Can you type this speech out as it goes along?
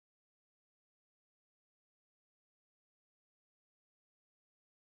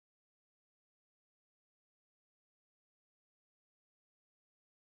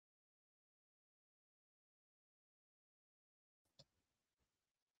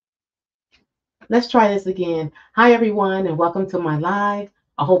let's try this again. Hi, everyone, and welcome to my live.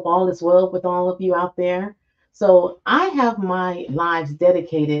 I hope all is well with all of you out there. So, I have my lives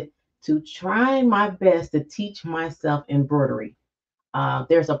dedicated to trying my best to teach myself embroidery.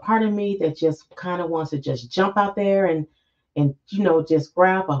 There's a part of me that just kind of wants to just jump out there and just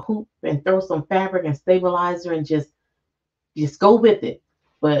grab a hoop and throw some fabric and stabilizer and just go with it.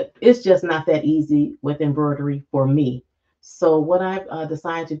 But it's just not that easy with embroidery for me. So what I've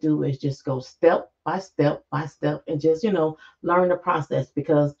decided to do is just go step by step by step and just learn the process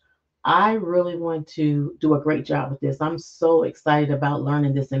because I really want to do a great job with this. I'm so excited about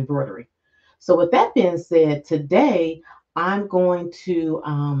learning this embroidery. So with that being said, today I'm going to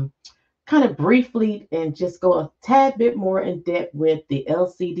kind of briefly and just go a tad bit more in depth with the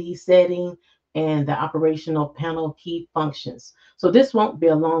LCD setting and the operational panel key functions. So this won't be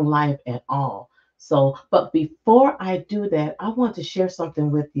a long live at all. So, but before I do that, I want to share something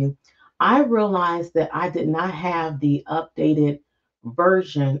with you. I realized that I did not have the updated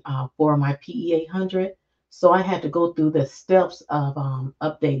version for my PE800. So I had to go through the steps of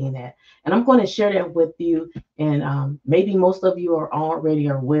updating that. And I'm going to share that with you. And maybe most of you are already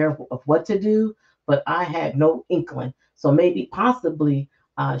aware of what to do, but I had no inkling. So maybe possibly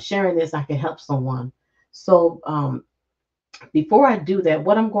sharing this, I can help someone. So before I do that,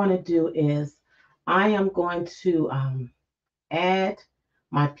 what I'm going to do is I am going to add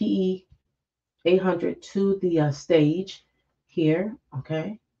my PE800 to the stage here,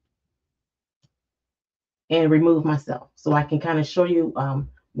 okay, and remove myself so I can kind of show you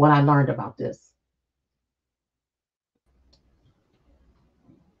what I learned about this.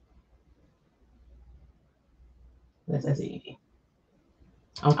 Let's see.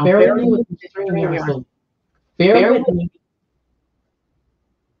 I'm fairly new with the StreamYard, so bear with me.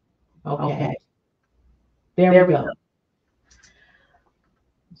 Okay, there we go.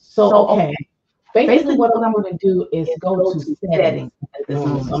 So, okay, basically what I'm going to do is go to settings at this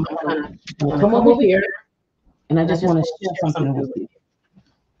moment. So I'm going to come over here, and I just want to share something with you.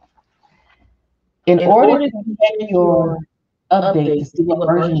 In order to get your update to see what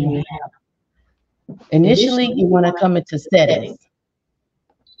version you have, initially you want to come into settings.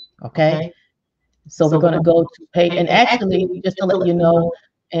 Okay, so we're going to go to page, and actually, just to let you know,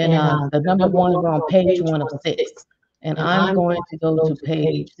 and the number one, we're on page 1 of 6, and I'm going to go to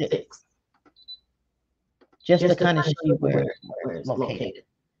page 6, just to kind of show you where it's located.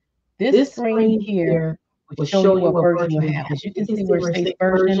 This screen here will show you what version you have. As you can see where it says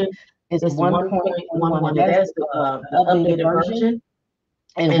version is 1.11. That's the updated version.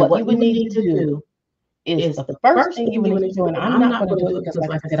 And what you would need to do is the first thing you would need to do, and I'm not going to do it because,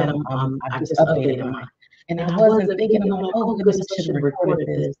 like I said, I just updated mine. And I wasn't thinking, I'm like, oh, goodness, I should have recorded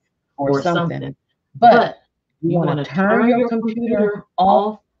this or something. But you want to turn your computer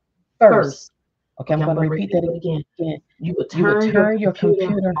off first. Okay, I'm going to repeat that again. You would turn your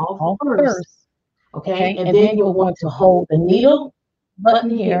computer off first. Okay, and then you'll want to hold the needle button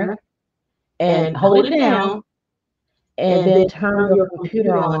here and hold it down, and then turn your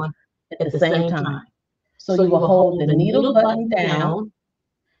computer on at the same time. So you will hold the needle button down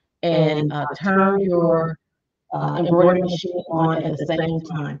and turn your embroidery machine on at the same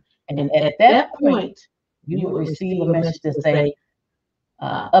time. And at that point, you will receive a message to say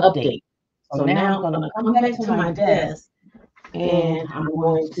update. So now I'm going to come back to my desk and I'm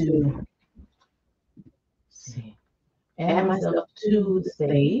going to add myself to the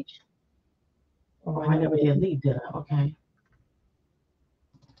stage. Oh, I never did leave, did I? Okay.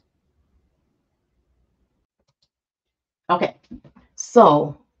 Okay.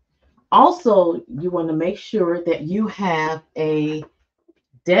 So also you want to make sure that you have a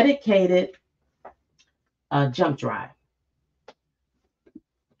dedicated jump drive.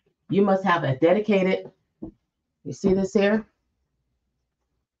 You must have a dedicated, you see this here?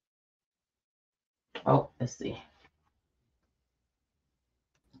 Oh, let's see.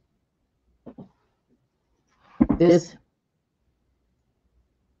 This,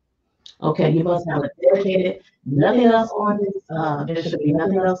 okay, you must have a dedicated, nothing else on this, there should be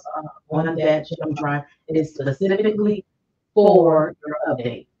nothing else on that jump drive. It is specifically for your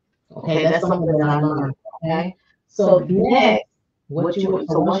update. Okay, that's something that I learned. Okay, so next,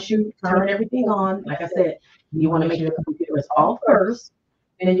 so once you turn everything on, like I said, you want to make sure your computer is off first.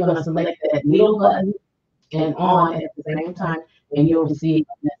 Then you're going to select that needle button and on at the same time, and you'll receive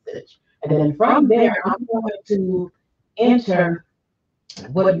a message. And then from there, I'm going to enter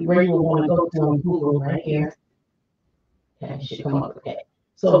where you will want to go to on Google right here. Okay, it should come up. Okay,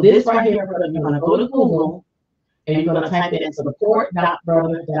 so this right here, you're going to go to Google and you're going to type it in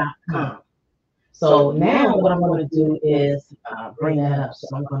support.brother.com. So now what I'm going to do is bring that up. So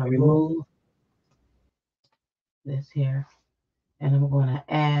I'm going to remove this here, and I'm going to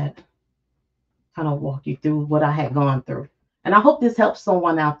add, kind of walk you through what I had gone through. And I hope this helps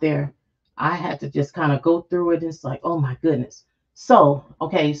someone out there. I had to just kind of go through it. It's like, oh my goodness. So,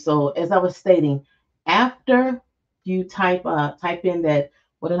 okay, so as I was stating, after you type in that,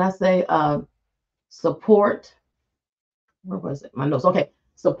 what did I say? Support, where was it? My notes. Okay,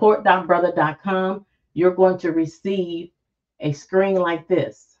 support.brother.com. You're going to receive a screen like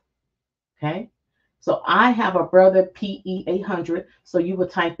this. Okay. So I have a Brother PE800. So you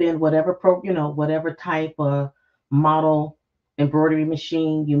would type in whatever whatever type of model embroidery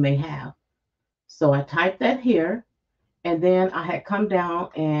machine you may have. So I typed that here, and then I had come down,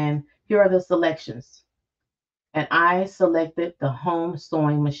 and here are the selections. And I selected the home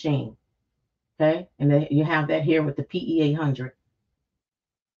sewing machine. Okay. And then you have that here with the PE800.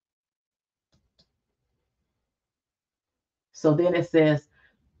 So then it says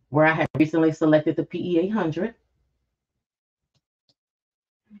where I had recently selected the PE800.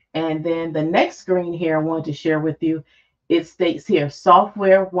 And then the next screen here I wanted to share with you, it states here,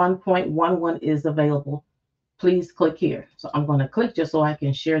 software 1.11 is available. Please click here. So I'm going to click just so I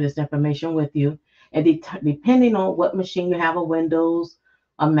can share this information with you. And depending on what machine you have, a Windows,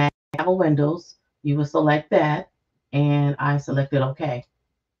 a Mac, have a Windows, you will select that. And I selected OK.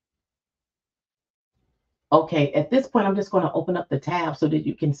 Okay, at this point, I'm just going to open up the tab so that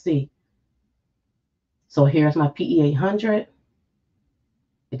you can see. So here's my PE800.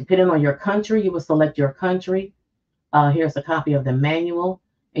 Depending on your country, you will select your country. Here's a copy of the manual,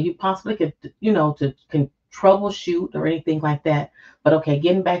 and you possibly could, can troubleshoot or anything like that. But okay,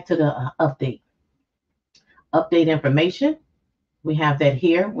 getting back to the update information, we have that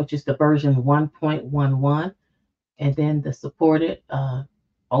here, which is the version 1.11, and then the supported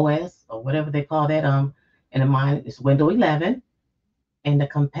OS or whatever they call that. And in mine is Windows 11, and the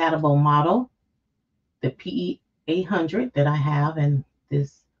compatible model, the PE800 that I have, and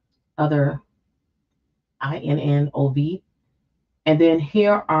this other INNOV. And then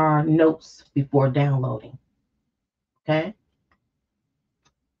here are notes before downloading. Okay.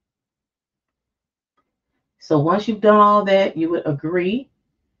 So once you've done all that, you would agree.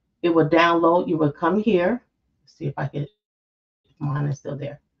 It would download. You would come here. Let's see if I can, if mine is still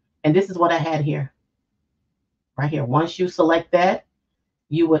there. And this is what I had here, right here. Once you select that,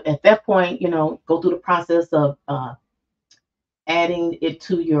 you would at that point, go through the process of adding it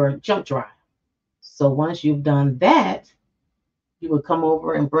to your jump drive. So once you've done that, you would come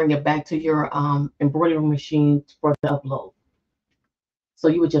over and bring it back to your embroidery machine for the upload. So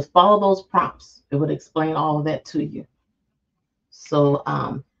you would just follow those prompts. It would explain all of that to you. So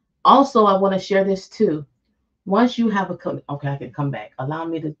also, I want to share this too. Once you have okay, I can come back. Allow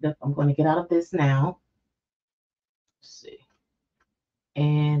me to, I'm going to get out of this now. Let's see.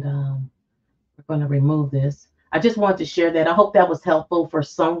 And we're going to remove this. I just wanted to share that. I hope that was helpful for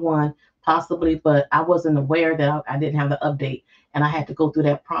someone possibly, but I wasn't aware that I didn't have the update and I had to go through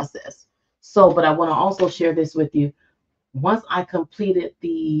that process. So, but I want to also share this with you. Once I completed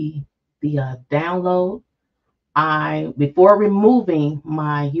the download, before removing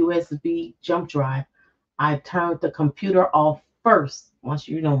my USB jump drive, I turned the computer off first. Once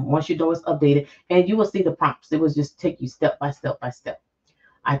you know it's updated, and you will see the prompts. It will just take you step by step by step.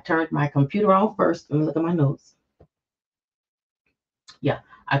 I turned my computer off first. Let me look at my notes. Yeah,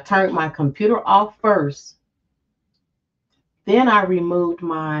 I turned my computer off first. Then I removed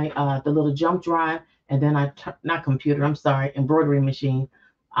my the little jump drive, and then not computer. I'm sorry, embroidery machine.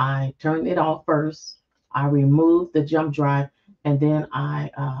 I turned it off first. I removed the jump drive, and then I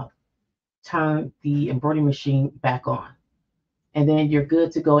turned the embroidery machine back on. And then you're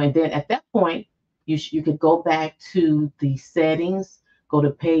good to go. And then at that point, you could go back to the settings, go to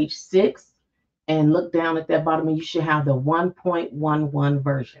page 6, and look down at that bottom, and you should have the 1.11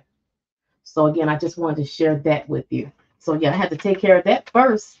 version. So again, I just wanted to share that with you. So yeah, I had to take care of that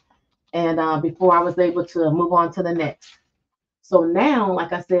first, and before I was able to move on to the next. So now,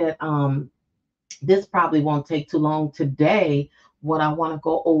 like I said, this probably won't take too long today. What I want to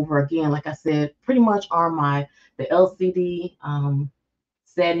go over again, like I said, pretty much are the LCD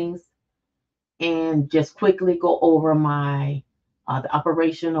settings, and just quickly go over the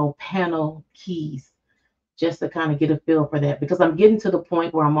operational panel keys, just to kind of get a feel for that, because I'm getting to the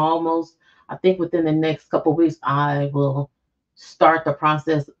point where I think within the next couple of weeks, I will start the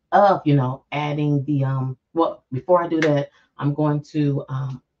process of, adding before I do that, I'm going to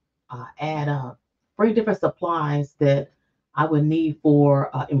add 3 different supplies that I would need for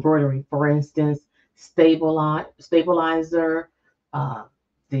embroidery. For instance, stabilizer,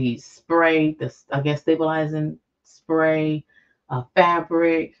 the spray, I guess stabilizing spray,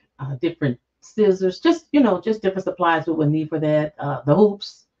 fabric, different scissors, just just different supplies we would need for that. The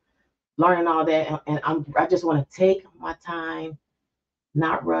hoops, learning all that, and I just want to take my time,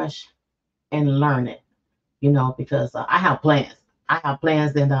 not rush, and learn it. Because I have plans. I have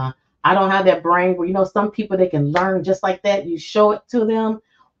plans, and I don't have that brain where some people they can learn just like that. You show it to them,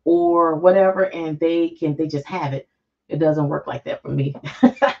 or whatever, and they just have it. It doesn't work like that for me.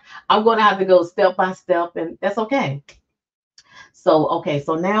 I'm going to have to go step by step, and that's okay. So okay,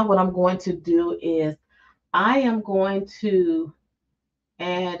 so now what I'm going to do is I am going to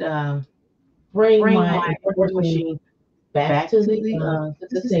add bring bring my my embroidery embroidery machine machine back back to to the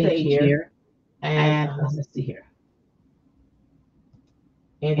the stage stage here, here, and and let's let's see see here,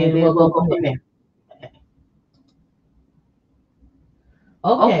 here, and and then then we'll we'll go go from from there. there.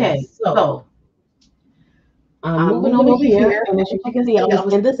 Okay, Okay, so so I'm I'm moving moving over over here, here, and and as as you you can can see, I see, I was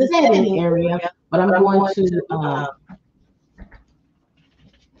was in in the the setting setting area, area, but but I'm I'm going going to to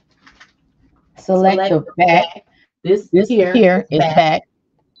select select the the back. back. This This here here is is back, back,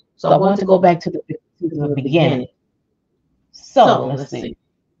 so so I I want want to to go go back back to to to the the beginning. beginning. So So let's let's see. see.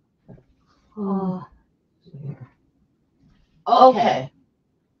 Oh, Okay, okay,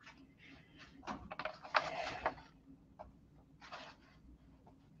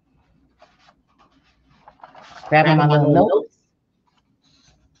 grabbing my grabbing my little little note. notes.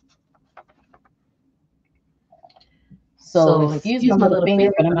 So So excuse my excuse my little little finger,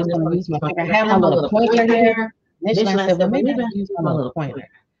 finger, but I'm but I'm just just going to going to use my use my finger. I finger. I have my have my little little pointer pointer here. here. Initially, I Initially, I said, well, said, well, maybe maybe I'll I use can use my my little little pointer. pointer.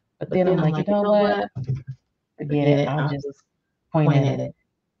 But But then then I'm I'm like, you like, you know know what? what? Forget Forget it. it. I'll I'll just just point point at at it. it.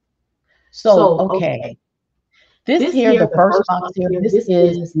 So, So, okay. okay. This This here, here, the the first first box box here, here, this this is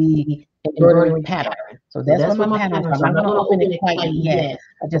is the the embroidery embroidery pattern. pattern. So So that's that's what my what my pattern is. pattern So is. I'm So not I'm going not to going to open it open it quite quite yet. yet.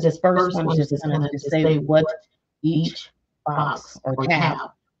 I I just, the just first first one is one is just just going to kind of just just say say what what each each box box or or tab tab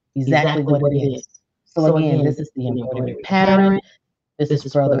exactly exactly what what it it is. is. So So again, again, this this is is the the embroidery embroidery pattern. pattern. This is This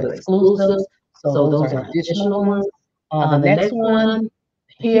is for the for the exclusives. exclusives. So So those those are are additional additional ones. ones. The The next next one one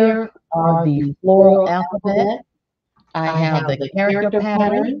here here are are the the floral floral alphabet. alphabet. I I have have the the character character pattern.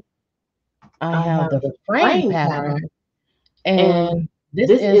 pattern. I I have have the the frame frame pattern. pattern. And And this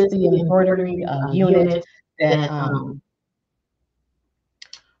this is is the the embroidery embroidery unit unit that that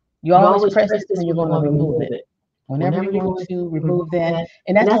you you always always press press this this when you're when you're going to going to remove remove it. it. Whenever Whenever you're you're going going to to remove remove that. that.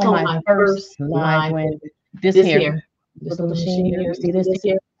 And And that's that's on on my my first first live live when with this this here, here. this This little little machine machine here, here. you You see see this this here?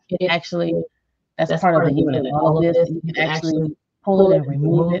 here? It It, actually, it that's that's part of part the of the unit. unit. All of All of this, this, you you can can actually actually pull it pull and it and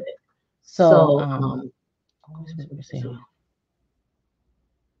remove remove it. it. So, So always put this here.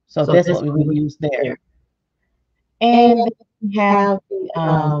 So so that's this what we we would would use there. there. And And then we have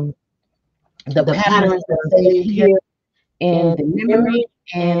have the the patterns patterns that that are are saved saved here here in in the the memory. memory.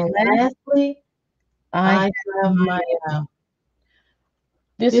 And And lastly, lastly, I I have have my, my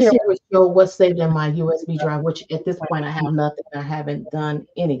this this here. here would show what's saved in my USB drive, which at this point I have nothing. I haven't done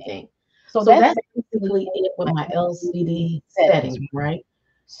anything. So So that's that's basically basically it with my my LCD LCD settings. settings, right?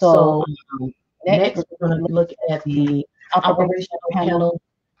 So So next, we're next going we're to going to look look at at the the operational operational panel panel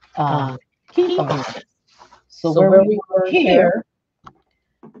uh, key key functions. functions. So So where where we we were were here, here,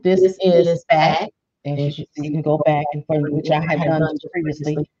 this this is is back. back. As you As can you see, you see, can you can go go back back and and forth, forth, which which I I had had done done just just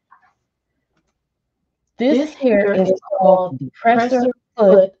previously. previously. This This here here is is called called the pressure pressure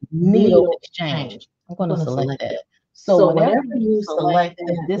foot foot needle needle exchange. exchange. I'm I'm going to going to select select that. that. So So whenever whenever you you select select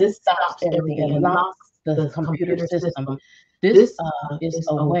that, that, this this stops stops everything everything and and locks locks the the computer computer system. system. This This is is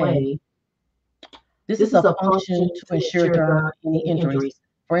a a way, way. this is This a is a function function to to ensure ensure there there aren't aren't any any injuries. injuries.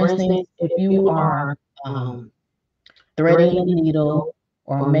 For For instance, instance, if if you you are are threading a threading a needle, needle,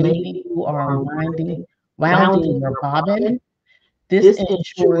 or or maybe maybe you you are are wounding rounding your your bobbin, bobbin, this this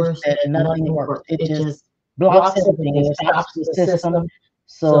ensures ensures that that nothing nothing works. works. It It just just blocks blocks everything. It everything. It stops stops the the system. system.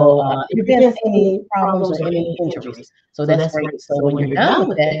 So So it it prevents prevents any any problems or problems or any any injuries. injuries. So So that's that's great. great. So So when when you're you're done done with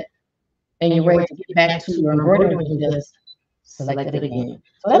with that that and you're and you're ready ready to to get get back back to to your your embroidery, embroidery, you you just just select it select it again. again.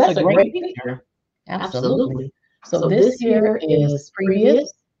 So So that's a that's a great great feature. feature. Absolutely. Absolutely. So So this this here here is is previous.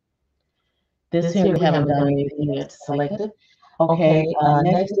 previous. This This here we here we haven't haven't done done anything anything yet. yet to Select select it. it. Okay. Okay.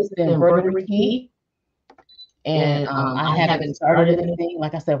 Next Next is is the the embroidery embroidery key. key. And And I I haven't haven't started started anything. anything.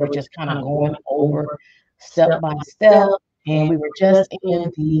 Like I said, we're We're just just kind of kind of going going over over step step by by step. step. And And we were we're just just in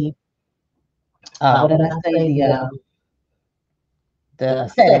in the, the what did what I did I say? say? The The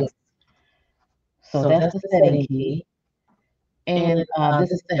settings. settings. So So that's that's the the setting setting key. key. And And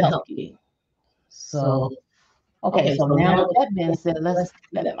this is this the is the help help key. key. So, So okay. okay. So So now now with with that that being being said, said, let's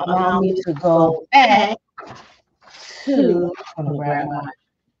allow allow me me to to go go back back to, to. I'm I'm going to gonna grab grab my my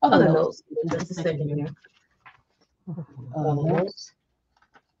other other notes. notes. Just a Just a second second here. here. Other notes.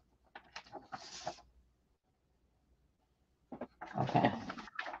 Okay.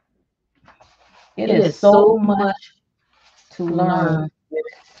 It It is is so so much much to to learn learn with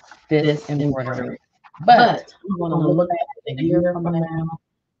this embroidery. But But you I'm want to gonna look look back at a a year year from from now, now,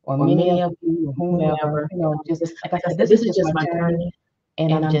 or or many many of of you, or you, whomever, whomever, just like I like I said, said, this is this is just my just my journey, journey,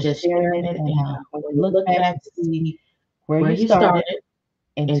 and and I'm I'm just just sharing sharing it. it. And And when when you you look look back back to to see see where where you you started started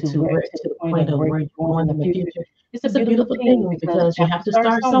and and to where to to the the point point of of where where you're you're going in going the in the future, future, it's a it's a beautiful beautiful thing thing because because you you have to have to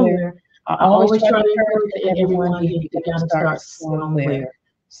start start somewhere. somewhere. I I always always try to try to encourage encourage everyone, everyone you you got to got to start start somewhere. somewhere.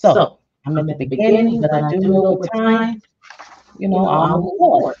 So So I'm at I'm the at the beginning, beginning, but I but I do do know know with with time, time, I'll I'll move move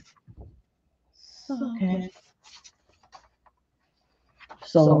forward. forward. So, okay. Okay.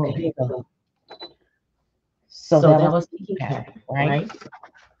 So, So okay, here okay, we go. so So that that was was the the key key pattern, pattern, right? right?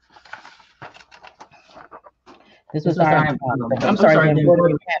 This was This was our, our I'm I'm sorry, the sorry, the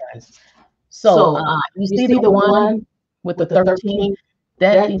embroidery embroidery. patterns. So, So you you see the see the one one with the with the 13, 13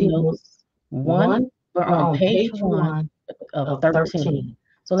 that that denotes denotes one. one. We're We're on on page page one one of of 13. 13.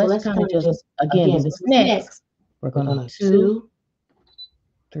 So So let's let's kind of kind of just, just again, again, this this is is next. next. We're We're going to gonna two, two,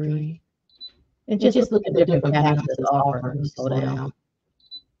 three, three, and and just look just at look the at the different different patterns patterns that's that's offered. offered. Let me Let me slow slow down. down.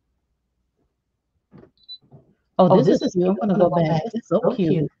 Oh, Oh, this is this is cute. I'm cute. going I'm to go gonna go back. back. This is This so is so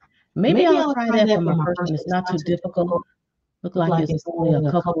cute. cute. Maybe Maybe I'll I'll try try that for that my for my first one. first It's one. not It's too not too difficult. difficult. Look Look like like it's it's only a only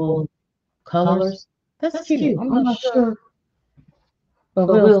a couple couple colors. colors. That's That's cute. cute. I'm I'm not not sure, sure, but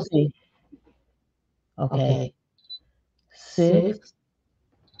but we'll we'll see. see. Okay. Okay. 6. 6.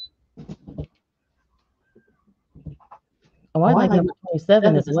 Oh, I Oh, I like like number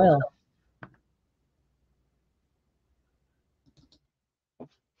 27 as 7 as well. well.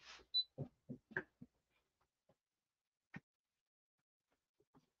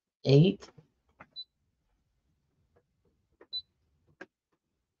 8.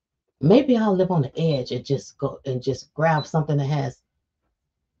 Maybe I'll live on the edge and just go and just grab something that has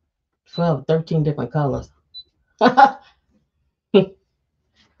 12, 13 different colors.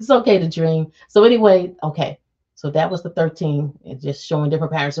 It's okay to dream. So anyway, okay. So that was the 13, and just showing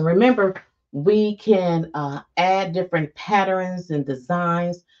different patterns. And remember, we can add different patterns and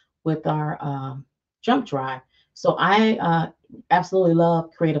designs with our jump drive. So I absolutely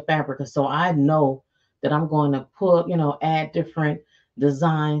love Creative Fabrica. So I know that I'm going to put, add different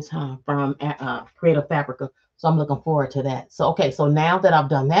designs from Creative Fabrica. So I'm looking forward to that. So, okay. So now that I've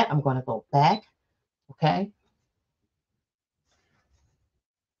done that, I'm going to go back. Okay.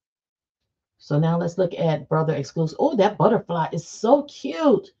 So now let's look at Brother Exclusive. Oh, that butterfly is so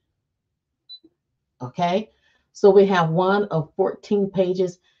cute. Okay. So we have one of 14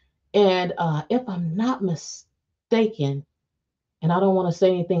 pages. And if I'm not mistaken, and I don't want to say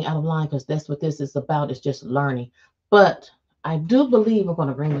anything out of line because that's what this is about, is just learning. But I do believe, I'm going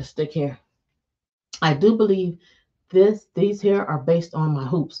to bring the stick here. I do believe these here are based on my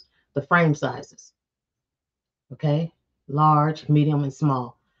hoops, the frame sizes. Okay. Large, medium, and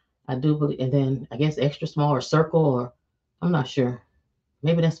small. I do believe, and then I guess extra small or circle, or I'm not sure.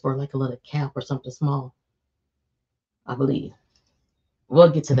 Maybe that's for like a little cap or something small, I believe. We'll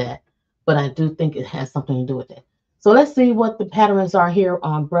get to that. But I do think it has something to do with it. So let's see what the patterns are here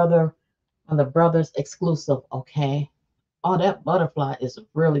on the brothers exclusive. Okay. Oh, that butterfly is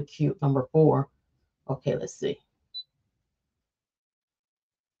really cute. Number 4. Okay, let's see.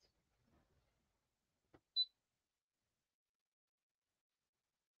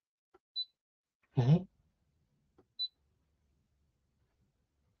 Okay.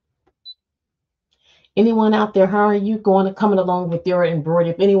 Anyone out there, how are you coming along with your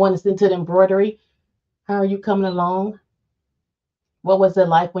embroidery? If anyone is into the embroidery, how are you coming along? What was it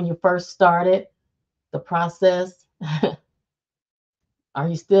like when you first started the process? Are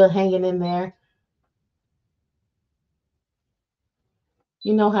you still hanging in there?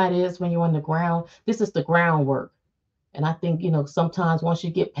 You know how it is when you're on the ground. This is the groundwork. And I think, sometimes once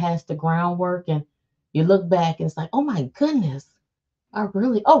you get past the groundwork and you look back and it's like, oh my goodness,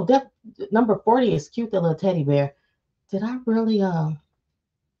 that number 40 is cute, the little teddy bear. Did I really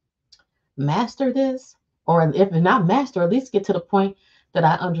master this? Or if not master, at least get to the point that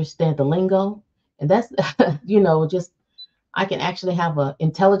I understand the lingo. And that's, just I can actually have an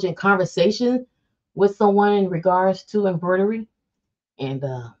intelligent conversation with someone in regards to embroidery. And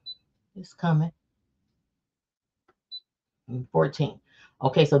it's coming. 14.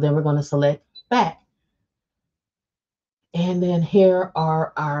 Okay, so then we're going to select back. And then here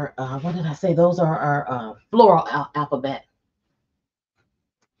are our, what did I say? Those are our floral alphabet.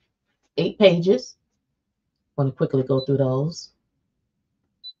 8 pages. I'm going to quickly go through those.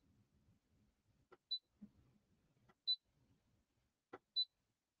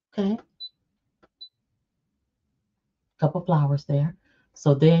 Okay, couple flowers there.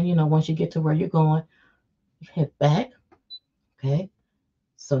 So then, once you get to where you're going, you hit back. Okay,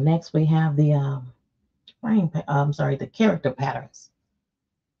 so next we have the I'm sorry, the character patterns.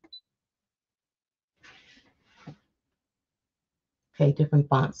 Okay, different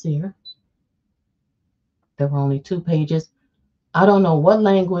fonts here. There were only 2 pages. I don't know what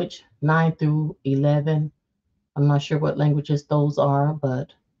language, 9 through 11. I'm not sure what languages those are,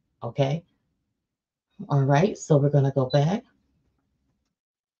 but okay. All right, so we're going to go back.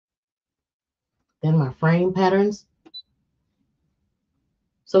 Then my frame patterns.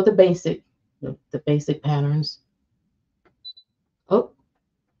 So the basic patterns. Oh,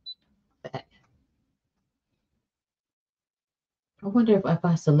 back. I wonder if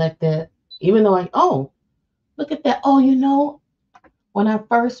I select that, even though oh, look at that. Oh, when I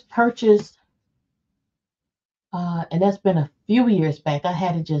first purchased, and that's been a few years back, I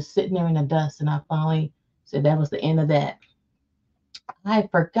had it just sitting there in the dust, and I finally said that was the end of that. I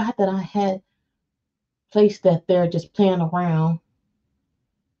forgot that I had placed that there just playing around.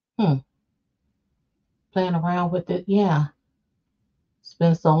 Hmm, playing around with it. Yeah, it's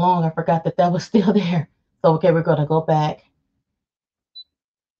been so long, I forgot that that was still there. So, okay, we're going to go back.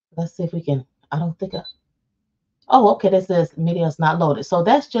 Let's see if we can. I don't think oh, okay, this says media is not loaded. So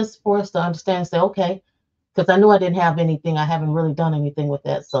that's just for us to understand, say, okay, because I knew I didn't have anything. I haven't really done anything with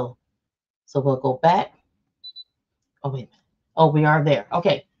that. So we'll go back. Oh, wait a minute. Oh, we are there.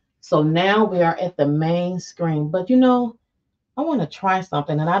 Okay. So now we are at the main screen. But I want to try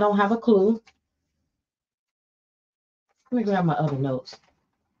something and I don't have a clue. Let me grab my other notes.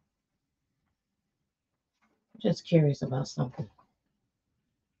 I'm just curious about something.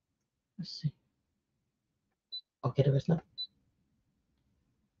 Let's see. Okay, there is no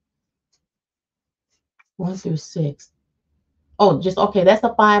 1 through 6. Oh, just okay. That's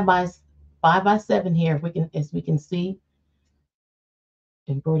a 5 by 7 here. We can, as we can see,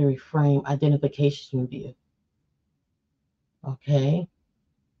 embroidery frame identification view. Okay.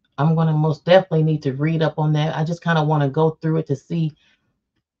 I'm going to most definitely need to read up on that. I just kind of want to go through it to see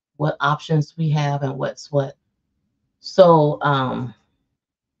what options we have and what's what. So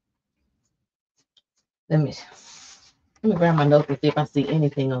let me grab my notes and see if I see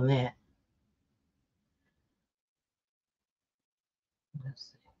anything on that.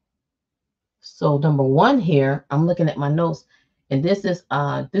 Let's see. So number one here, I'm looking at my notes, and this is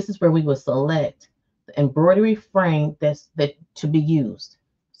where we will select the embroidery frame that to be used.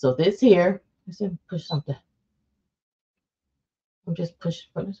 So this here, let's push something. I'm just pushing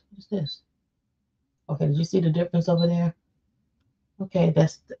for this. What is this? Okay, did you see the difference over there? Okay,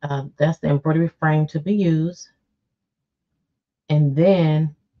 that's the embroidery frame to be used. And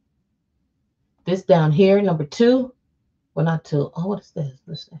then this down here, number 2, well, not 2. Oh, what is this?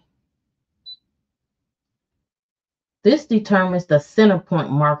 Let's see. This determines the center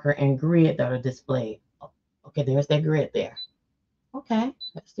point marker and grid that are displayed. Okay, there's that grid there. Okay,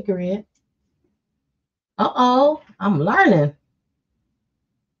 that's the grid. Uh-oh, I'm learning.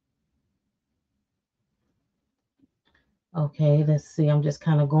 Okay, let's see. I'm just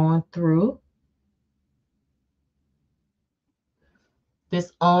kind of going through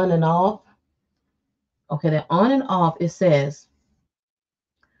this on and off. Okay, the on and off, it says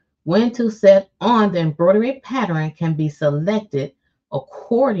when to set on the embroidery pattern can be selected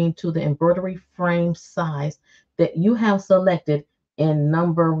according to the embroidery frame size that you have selected in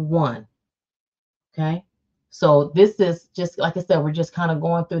number 1. Okay. So this is just, like I said, we're just kind of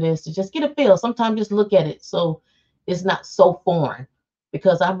going through this to just get a feel. Sometimes just look at it so it's not so foreign.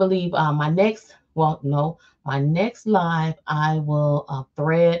 Because I believe my next live, I will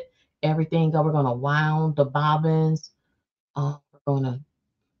thread everything up. We're going to wound the bobbins. We're going to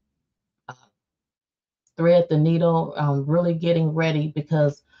uh, thread the needle, really getting ready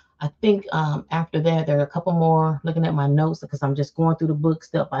because I think after that, there are a couple more looking at my notes because I'm just going through the book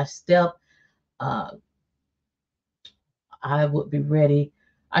step by step. Uh, I would be ready.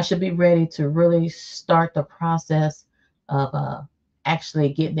 I should be ready to really start the process of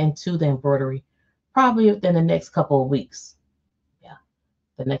actually getting into the embroidery probably within the next couple of weeks. Yeah,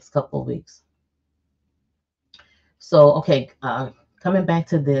 the next couple of weeks. So, okay, coming back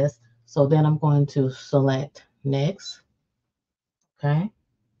to this. So then I'm going to select next. Okay.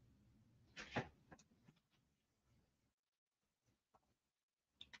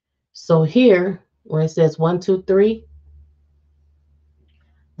 So here, where it says 1, 2, 3,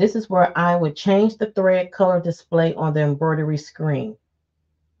 this is where I would change the thread color display on the embroidery screen.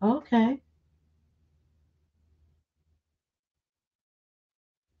 Okay.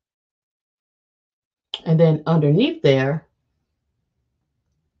 And then underneath there,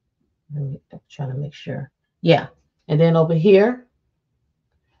 let me try to make sure. Yeah. And then over here,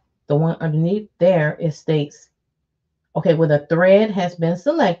 the one underneath there, it states, okay, where the thread has been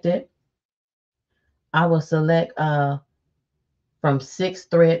selected, I will select from 6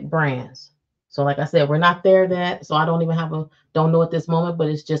 thread brands. So like I said, we're not there that, so I don't even have a, don't know at this moment, but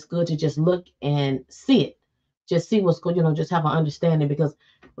it's just good to just look and see it. Just see what's good, just have an understanding because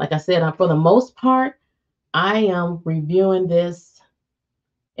like I said, for the most part, I am reviewing this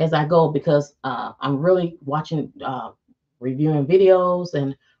as I go because I'm really watching, reviewing videos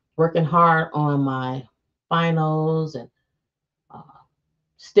and working hard on my finals and uh,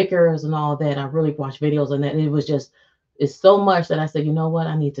 stickers and all that. I really watch videos and that. It was just, it's so much that I said, you know what,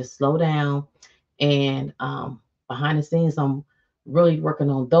 I need to slow down. And behind the scenes, I'm really working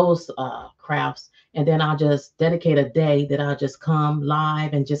on those crafts. And then I'll just dedicate a day that I'll just come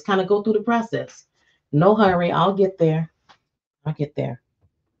live and just kind of go through the process. No hurry, I'll get there. I'll get there.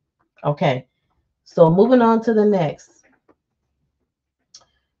 Okay, so moving on to the next.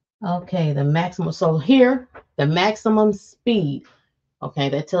 Okay, the maximum. So here, the maximum speed. Okay,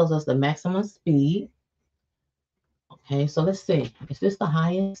 that tells us the maximum speed. Okay, so let's see. Is this the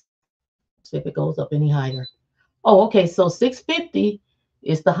highest? See if it goes up any higher. Oh, okay. So 650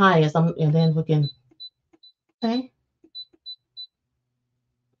 is the highest. And then we can, okay.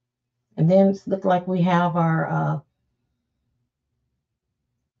 And then it looks like we have our,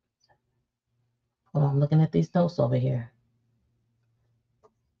 hold on, I'm looking at these notes over here.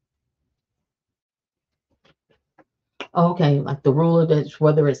 Okay, like the ruler, that's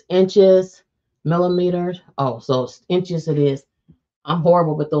whether it's inches, millimeters. Oh, so it's inches it is. I'm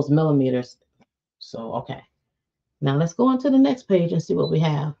horrible with those millimeters. So, okay. Now let's go on to the next page and see what we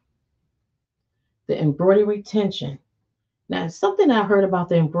have. The embroidery tension. Now, something I heard about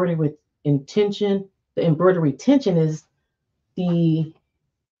the embroidery with intention, the embroidery tension is the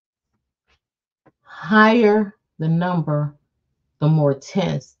higher the number, the more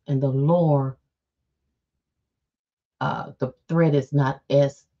tense, and the lower the thread is not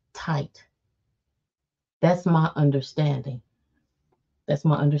as tight. That's my understanding. That's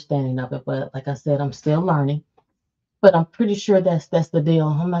my understanding of it. But like I said, I'm still learning. But I'm pretty sure that's the deal.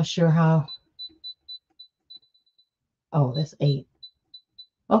 I'm not sure how. Oh, that's 8.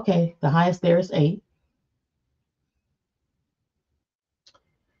 Okay, the highest there is 8.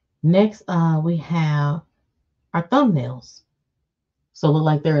 Next, we have our thumbnails. So look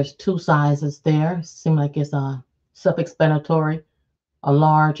like there is 2 sizes there. Seem like it's self-explanatory, a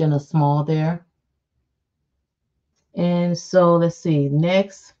large and a small there. And so let's see.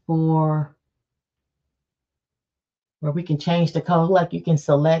 Next, for where we can change the color, like you can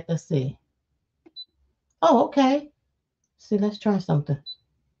select. Let's see. Oh, okay. See, let's try something.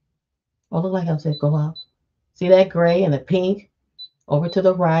 Oh, look like I said go up. See that gray and the pink over to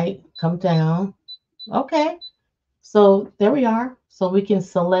the right, come down. Okay. So there we are. So we can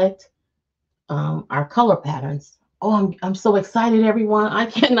select our color patterns. Oh, I'm so excited, everyone. I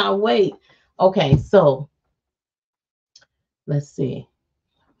cannot wait. Okay, so let's see.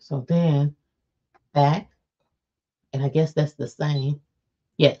 So then back, and I guess that's the same.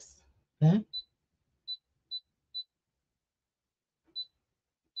 Yes. Okay.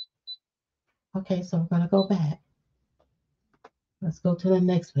 Okay, so we're gonna go back. Let's go to the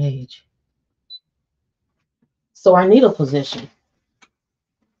next page. So our needle position.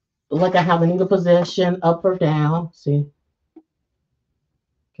 Like I have the needle position up or down. See,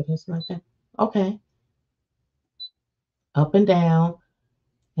 get this like that. Okay, up and down,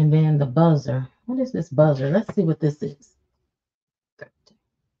 and then the buzzer. What is this buzzer? Let's see what this is.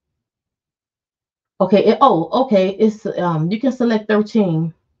 Okay. Okay. It's you can select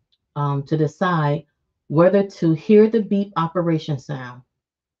 13 to decide whether to hear the beep operation sound.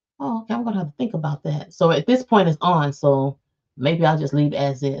 Oh, okay. I'm gonna have to think about that. So at this point, it's on. So maybe I'll just leave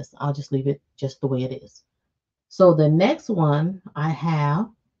as is. I'll just leave it just the way it is. So the next one I have,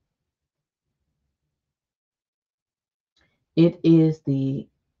 it is the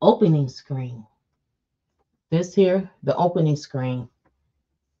opening screen. This here, the opening screen.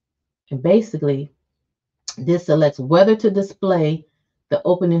 And basically, this selects whether to display the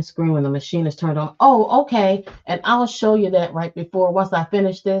opening screen when the machine is turned on. Oh, okay. And I'll show you that right before once I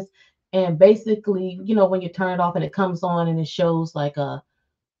finish this. And basically, when you turn it off and it comes on and it shows like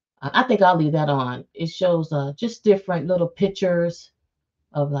I think I'll leave that on. It shows just different little pictures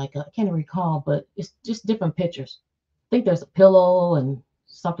of like I can't recall, but it's just different pictures. I think there's a pillow and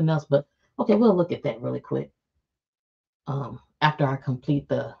something else, but okay, we'll look at that really quick. After I complete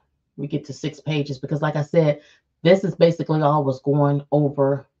we get to 6 pages because like I said, this is basically all I was going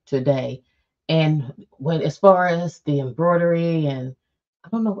over today. And when as far as the embroidery and I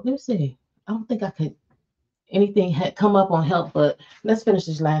don't know, let me see. I don't think I could anything had come up on help, but let's finish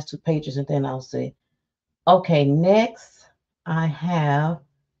these last 2 pages and then I'll see. Okay, next I have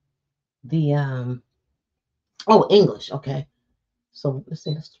the English. Okay. So let's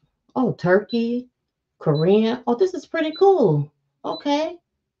see. Oh, Turkey, Korean. Oh, this is pretty cool. Okay,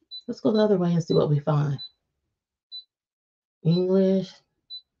 let's go the other way and see what we find. English,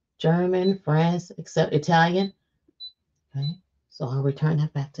 German, France, except Italian. Okay, so I'll return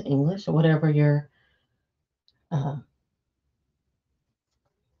that back to English or uh,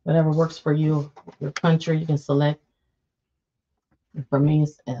 whatever works for you, your country. You can select. For me,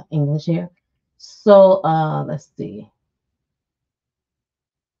 it's English here. So let's see.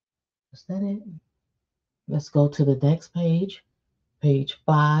 Is that it? Let's go to the next page, page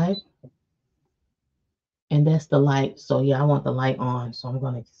 5, and that's the light. So yeah, I want the light on. So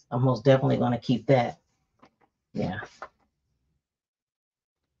I'm most definitely gonna keep that. Yeah.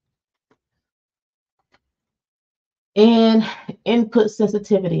 And input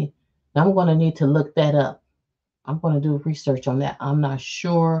sensitivity. I'm gonna need to look that up. I'm gonna do research on that. I'm not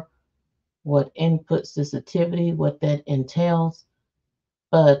sure what input sensitivity, what that entails,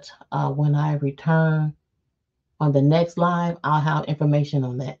 but when I return on the next live, I'll have information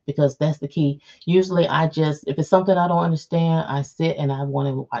on that because that's the key. Usually, if it's something I don't understand, I sit and I want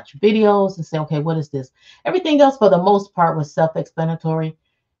to watch videos and say, okay, what is this? Everything else, for the most part, was self-explanatory,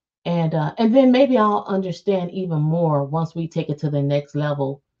 and then maybe I'll understand even more once we take it to the next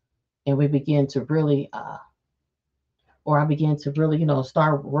level and we begin to really, or I begin to really,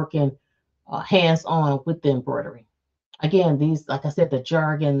 start working hands-on with the embroidery. Again, these, like I said, the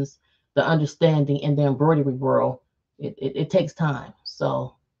jargons, the understanding in the embroidery world, it takes time.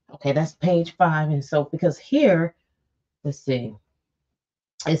 So, okay, that's page 5. And so, because here, let's see,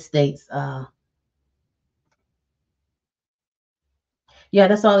 it states, yeah,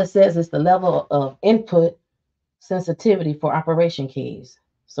 that's all it says is the level of input sensitivity for operation keys.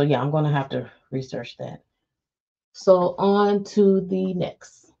 So, yeah, I'm going to have to research that. So, on to the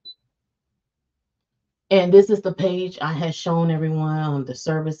next. And this is the page I had shown everyone on the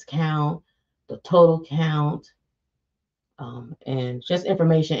service count, the total count, and just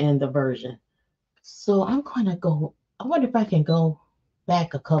information in the version. So I'm going to go, I wonder if I can go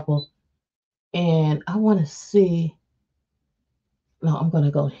back a couple and I want to see. No, I'm going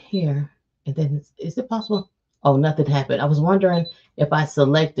to go here and then is it possible? Oh, nothing happened. I was wondering if I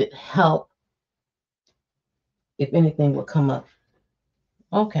selected help, if anything would come up.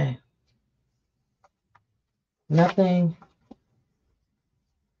 Okay, nothing.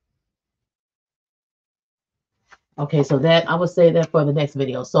 Okay, so that I would say that for the next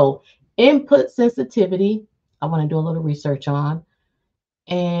video. So input sensitivity, I want to do a little research on,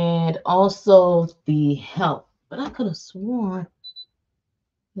 and also the help. But I could have sworn,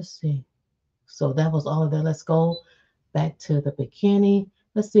 let's see. So that was all of that. Let's go back to the beginning.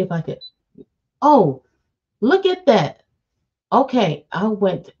 Let's see if I could. Oh, look at that. Okay, I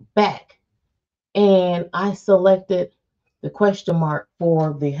went back and I selected the question mark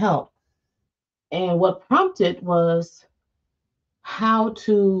for the help. And what prompted was how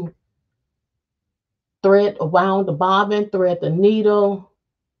to thread, wound the bobbin, thread the needle,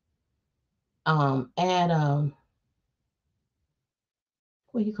 add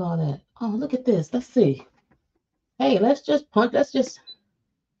what do you call that? Oh, look at this. Let's see. Hey, let's just look at this.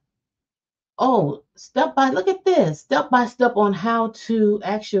 Step by step on how to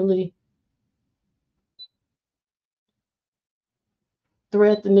actually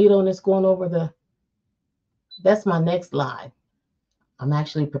thread the needle, and it's going over that's my next live. I'm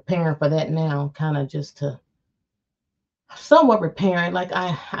actually preparing for that now, kind of just to somewhat preparing. Like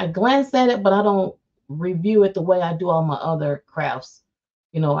I glance at it, but I don't review it the way I do all my other crafts.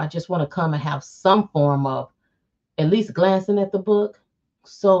 I just want to come and have some form of at least glancing at the book.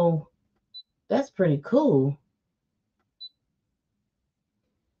 So that's pretty cool.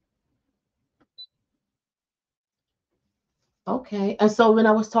 Okay. And so when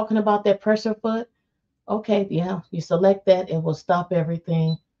I was talking about that pressure foot, okay, yeah, you select that, it will stop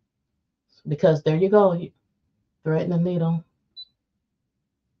everything because there you go. You threading the needle.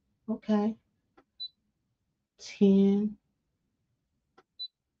 Okay. 10.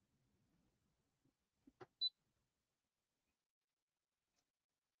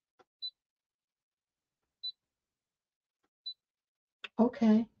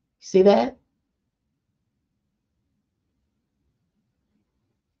 Okay. See that?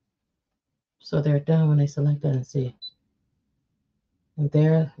 So they're done when they select that and see. And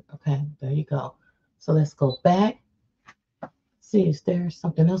there, okay, there you go. So let's go back. See, is there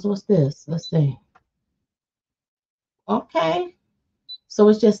something else? What's this? Let's see. Okay. So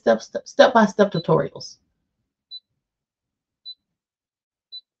it's just step by step tutorials.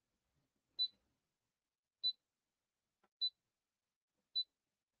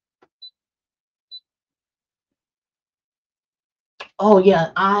 Oh yeah,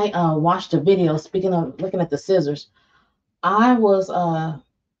 I watched a video. Speaking of looking at the scissors, I was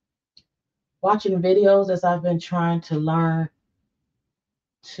watching videos as I've been trying to learn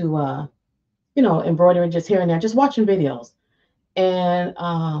to embroidery just here and there, just watching videos. And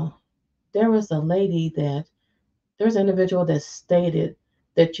there was a lady that there's an individual that stated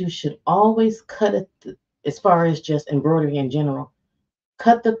that you should always cut it as far as just embroidery in general.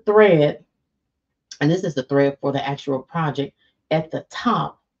 Cut the thread, and this is the thread for the actual project at the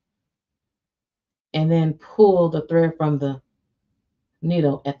top, and then pull the thread from the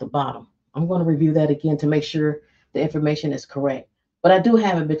needle at the bottom. I'm going to review that again to make sure the information is correct. But I do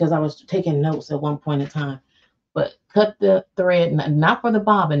have it because I was taking notes at one point in time. But cut the thread, not for the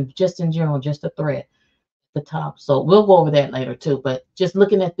bobbin, just in general, just the thread at the top. So we'll go over that later too. But just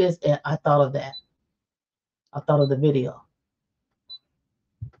looking at this, I thought of that. I thought of the video.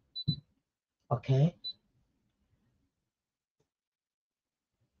 Okay.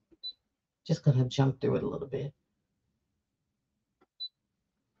 Just going to jump through it a little bit.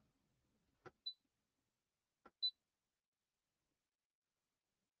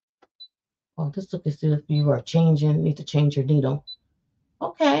 Oh, this look as if you are changing, need to change your needle.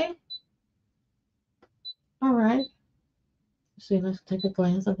 Okay. All right. See, let's take a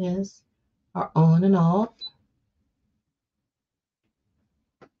glance at this. Our on and off.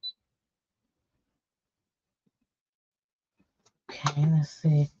 Okay, let's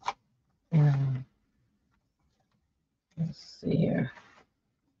see. Um, let's see here.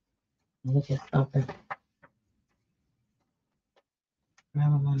 Look at something.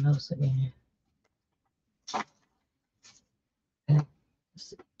 Grab my notes again. Okay, let's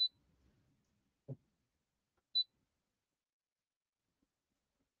see.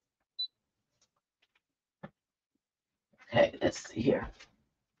 Okay, let's see here.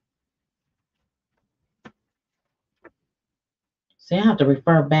 See, I have to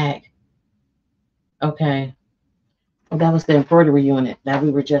refer back. Okay. Well, that was the embroidery unit that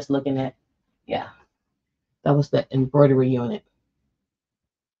we were just looking at. Yeah, that was the embroidery unit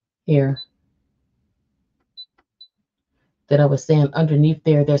here that I was saying underneath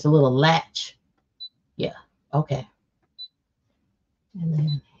there, there's a little latch. Yeah, okay. And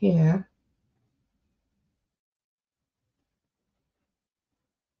then here,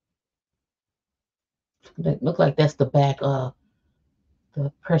 that look like that's the back of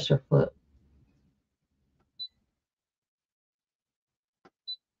the pressure foot.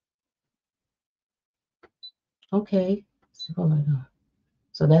 Okay.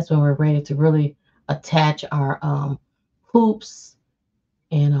 So that's when we're ready to really attach our hoops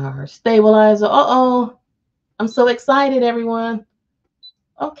and our stabilizer. Uh-oh. I'm so excited, everyone.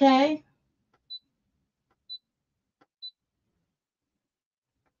 Okay.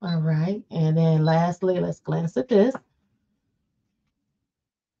 All right. And then lastly, let's glance at this.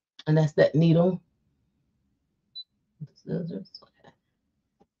 And that's that needle. Scissors. Okay.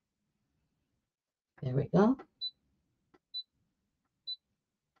 There we go.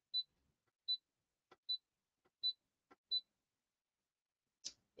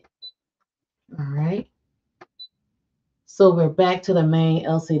 All right. So we're back to the main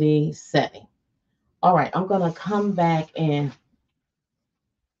LCD setting. All right. I'm going to come back and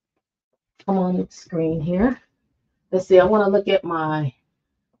come on the screen here. Let's see. I want to look at my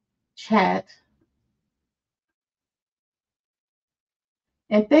chat.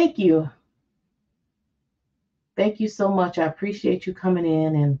 And thank you. Thank you so much. I appreciate you coming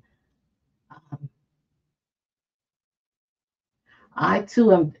in. And um, I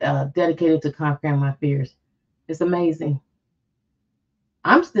too am dedicated to conquering my fears. It's amazing.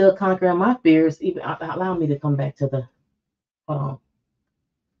 I'm still conquering my fears. Even allow me to come back to the. Hold on.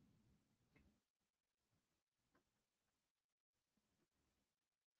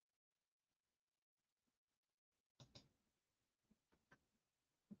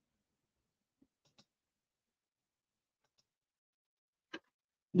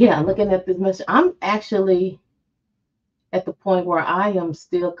 Yeah, looking at this message, I'm actually at the point where I am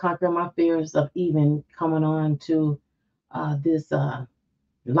still conquering my fears of even coming on to this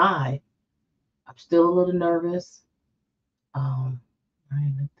live. I'm still a little nervous. Um,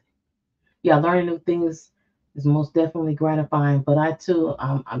 yeah, learning new things is most definitely gratifying, but I too,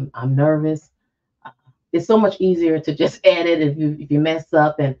 I'm nervous. Uh, It's so much easier to just edit if you mess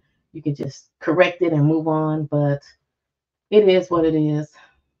up and you can just correct it and move on. But it is what it is.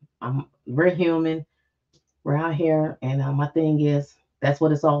 We're human. We're out here, and my thing is that's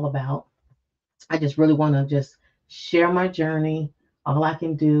what it's all about. I just really want to just share my journey. All I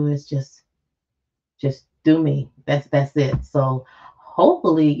can do is just do me. That's it. So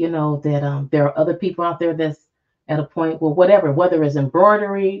hopefully, that there are other people out there that's at a point, well, whatever, whether it's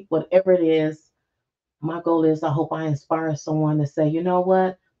embroidery, whatever it is, my goal is I hope I inspire someone to say, you know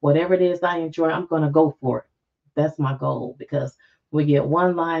what, whatever it is I enjoy, I'm going to go for it. That's my goal because we get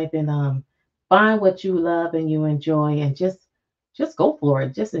one life and find what you love and you enjoy and just go for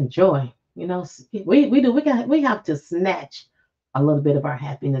it. Just enjoy. We have to snatch a little bit of our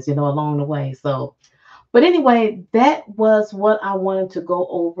happiness, along the way. So, but anyway, that was what I wanted to go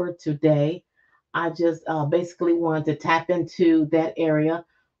over today. I just basically wanted to tap into that area.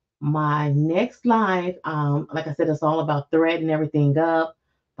 My next live, like I said, it's all about threading everything up,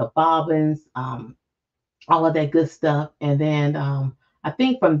 the bobbins, all of that good stuff. And then I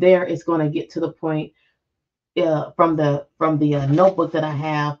think from there it's going to get to the point from the notebook that I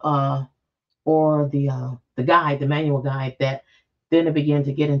have or the guide, the manual guide, that then it begin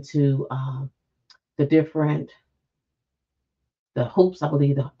to get into the different the hoops. I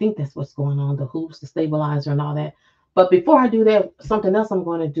think that's what's going on, the hoops, the stabilizer, and all that. But before I do that, something else I'm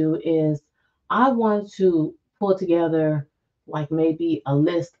going to do is I want to pull together like maybe a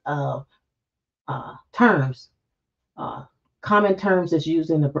list of terms, uh, common terms that's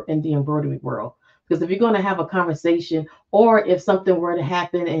used in the embroidery world. Because if you're going to have a conversation, or if something were to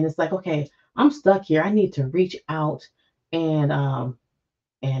happen and it's like, okay, I'm stuck here, I need to reach out and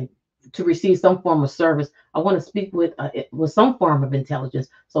and to receive some form of service. I want to speak with some form of intelligence.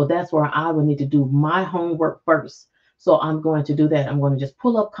 So that's where I would need to do my homework first. So I'm going to do that. I'm going to just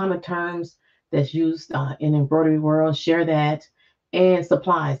pull up common terms that's used in embroidery world, share that, and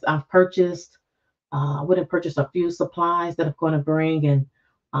supplies. I would have purchased a few supplies that I'm going to bring and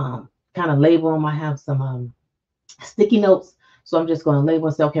kind of label them. I have some sticky notes. So I'm just going to label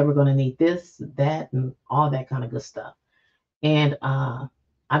and say, okay, we're going to need this, that, and all that kind of good stuff. And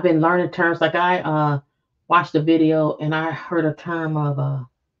I've been learning terms. Like I watched a video and I heard a term of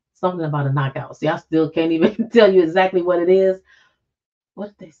something about a knockout. See, I still can't even tell you exactly what it is. What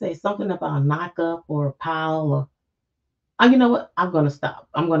did they say? Something about a knock up or a pile or you know what? I'm gonna stop.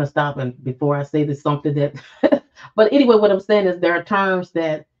 I'm gonna stop and before I say this something that but anyway, what I'm saying is there are terms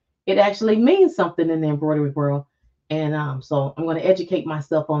that it actually means something in the embroidery world. And so I'm gonna educate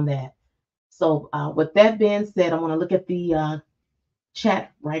myself on that. So with that being said, I want to look at the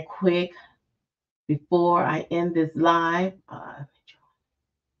chat right quick before I end this live.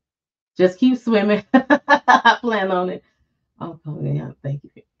 Just keep swimming. I plan on it. Oh, yeah, thank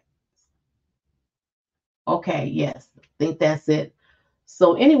you. Okay, yes, I think that's it.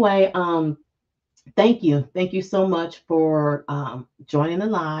 So anyway, thank you. Thank you so much for joining the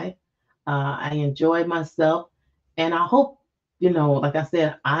live. I enjoyed myself. And I hope, like I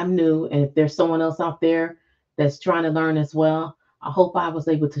said, I'm new. And if there's someone else out there that's trying to learn as well, I hope I was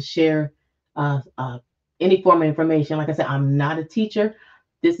able to share any form of information. Like I said, I'm not a teacher.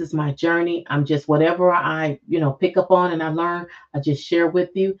 This is my journey. I'm just whatever I, pick up on and I learn, I just share with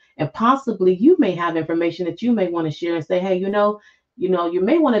you. And possibly you may have information that you may want to share and say, hey, you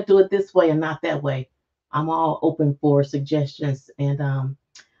may want to do it this way and not that way. I'm all open for suggestions, and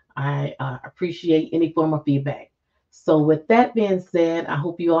I appreciate any form of feedback. So, with that being said, I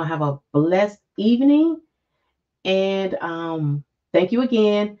hope you all have a blessed evening, and thank you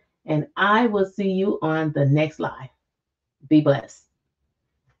again. And I will see you on the next live. Be blessed.